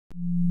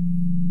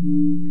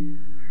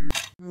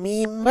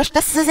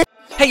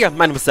Hey,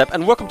 my name is Seb,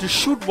 and welcome to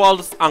Shoot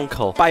Waldo's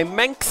Uncle by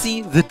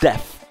Manxy the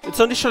Deaf. It's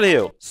only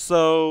Shaleo.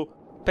 So,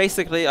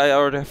 basically, I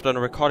already have done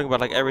a recording,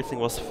 but like everything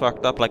was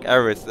fucked up, like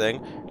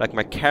everything. Like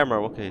my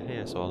camera. Okay,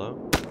 here's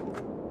Waldo.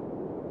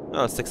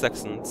 Oh, 6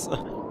 seconds.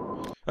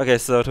 Okay,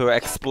 so to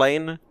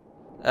explain,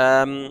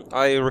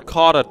 I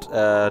recorded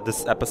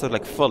this episode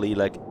like fully,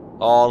 like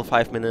all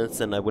 5 minutes,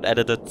 and I would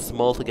edit it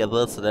small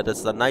together so that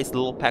it's a nice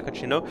little package,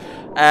 you know.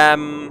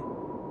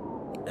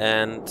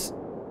 And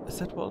is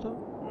that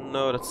Waldo?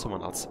 No, that's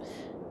someone else.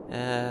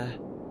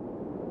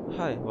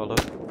 Hi, Waldo.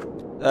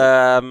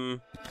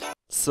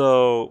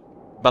 So,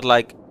 but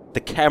like the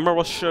camera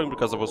was showing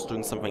because I was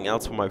doing something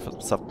else for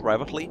myself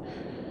privately.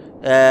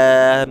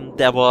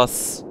 There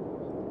was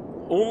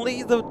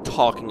only the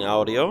talking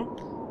audio,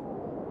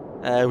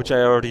 which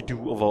I already do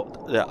over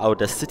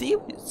Audacity.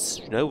 It's,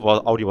 you know,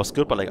 well, audio was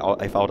good, but like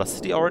I have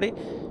Audacity already.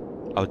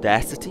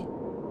 Audacity.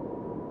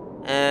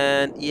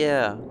 And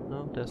yeah,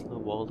 no, there's no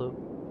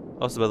Waldo.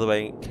 Also, by the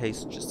way, in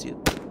case just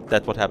you,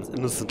 that's what happens.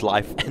 Innocent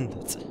life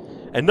ended,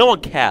 and no one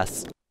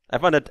cares. I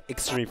find it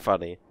extremely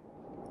funny.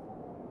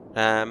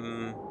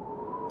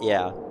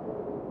 Yeah.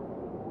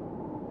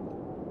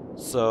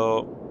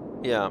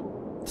 So, yeah.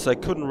 So I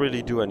couldn't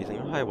really do anything.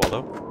 Oh, hi,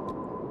 Waldo.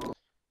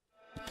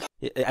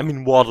 I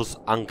mean, Waldo's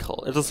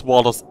uncle. It is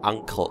Waldo's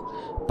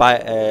uncle by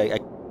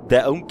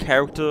their own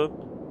character,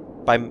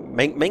 by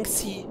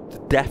Manxy the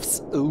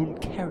Deaf's own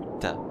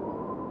character.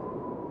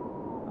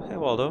 Oh, hey,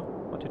 Waldo.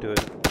 What are you doing?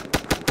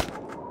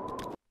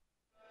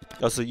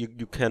 Also, you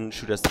can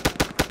shoot as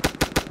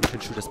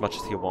much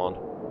as you want.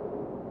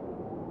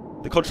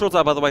 The controls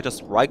are, by the way,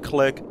 just right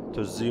click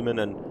to zoom in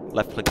and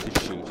left click to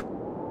shoot.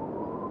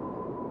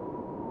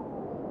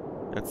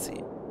 Let's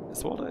see.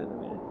 Is Waldo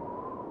enemy?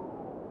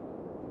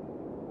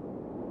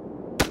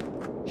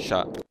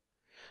 Shot.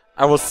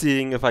 I was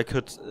seeing if I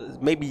could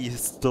maybe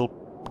still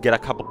get a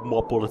couple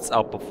more bullets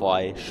out before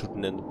I shoot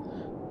an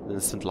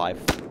innocent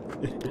life.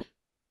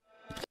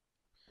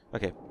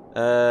 Okay.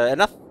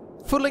 Enough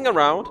fooling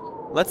around.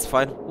 Let's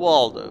find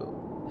Waldo.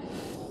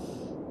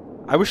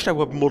 I wish there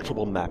were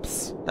multiple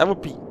maps. That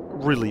would be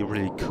really,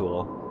 really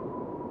cool.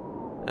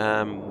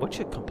 What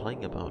you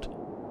complaining about?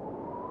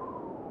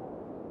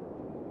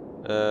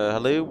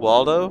 Hello,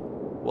 Waldo?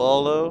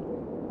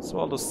 Waldo? Is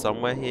Waldo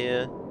somewhere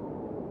here?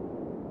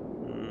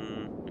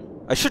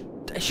 I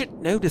should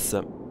notice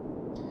him.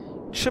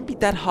 It shouldn't be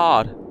that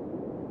hard.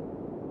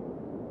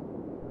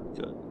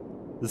 Good.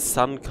 The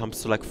sun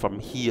comes to like from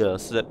here,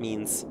 so that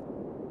means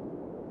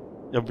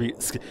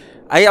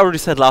I already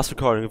said last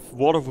recording, if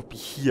water would be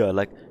here,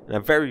 like in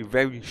a very,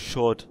 very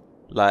short,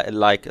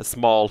 like a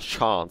small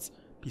chance,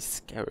 it'd be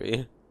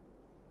scary.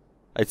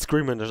 I'd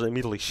scream and just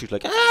immediately shoot,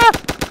 like, ah!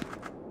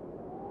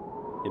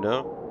 You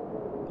know?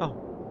 Oh,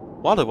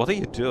 Waldo, what are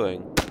you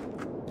doing?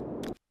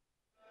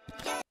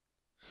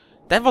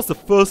 That was the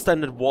first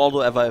time that Waldo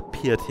ever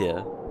appeared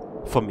here,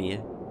 for me.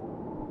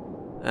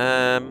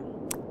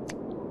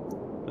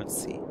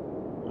 Let's see.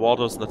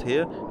 Waldo's not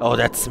here. Oh,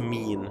 that's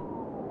mean.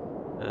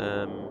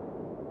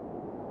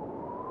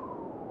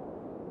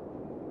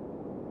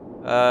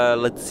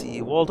 Let's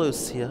see.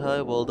 Waldo's here.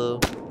 Hi, Waldo.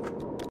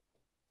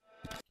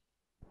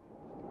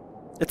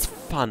 It's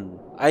fun.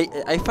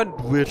 I find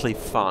it weirdly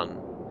fun.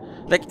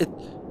 Like,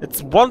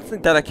 it's one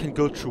thing that I can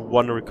go through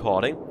one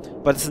recording,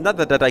 but it's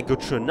another that I go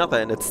through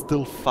another and it's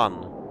still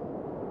fun.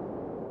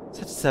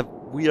 So it's a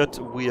weird,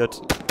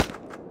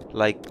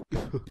 like,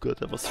 good,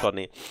 that was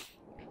funny.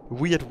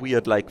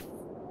 Weird, like,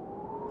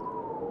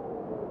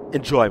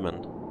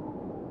 enjoyment.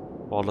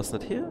 Waldo's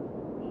not here.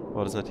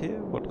 Waldo's not here.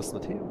 Waldo's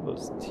not here.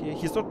 Waldo's not here.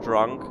 He's not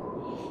drunk.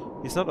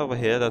 He's not over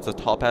here. That's a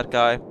top hat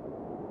guy.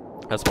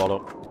 That's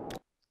Waldo.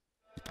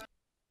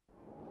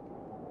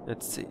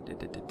 Let's see.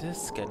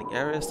 Scanning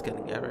area,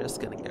 scanning area,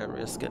 scanning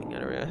area, scanning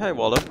area. Hey,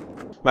 Waldo.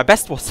 My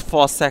best was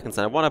 4 seconds,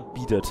 and I wanna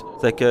beat it.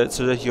 Like,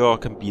 so that you all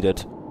can beat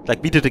it.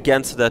 Like, beat it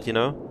again, so that, you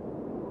know.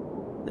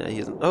 Yeah, he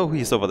isn't. Oh,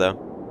 he's over there.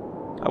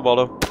 Hi,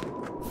 Waldo.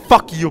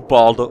 Fuck you,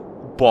 Baldo.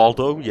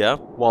 Baldo, yeah.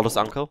 Waldo's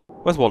uncle.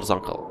 Where's Waldo's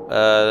uncle?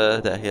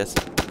 There he is.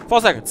 4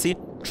 seconds, see?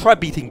 Try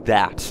beating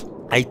that.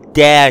 I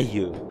dare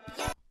you.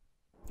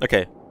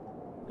 Okay.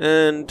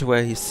 And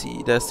where he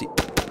see? There's the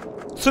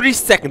 3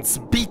 seconds.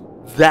 Beat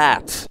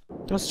that.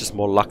 That was just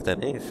more luck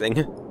than anything.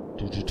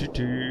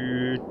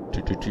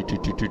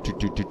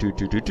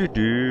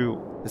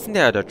 Isn't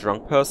there a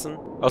drunk person?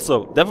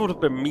 Also, that would have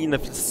been mean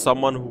if it's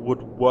someone who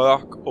would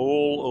work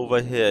all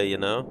over here, you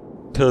know?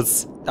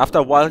 Because after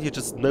a while you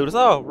just notice,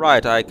 oh,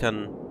 right, I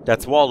can...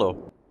 That's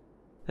Waldo.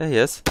 There he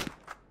is.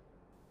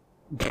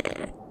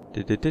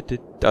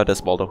 Oh,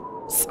 there's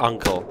Waldo's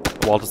uncle.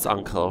 Waldo's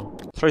uncle.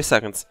 3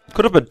 seconds.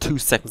 Could have been 2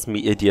 seconds,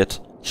 me idiot.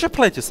 You should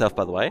play it yourself,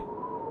 by the way.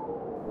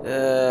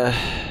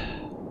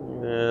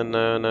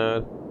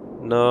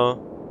 No.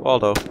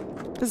 Waldo.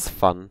 This is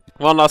fun.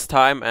 One last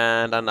time,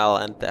 and then I'll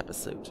end the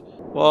episode.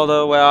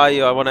 Waldo, where are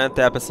you? I want to end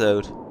the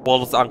episode.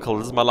 Waldo's uncle,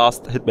 this is my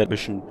last hitman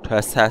mission to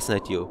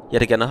assassinate you.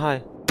 Yet again,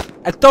 hi.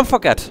 And don't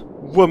forget,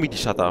 we'll meet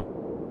each other.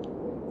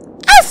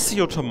 I'll see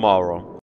you tomorrow.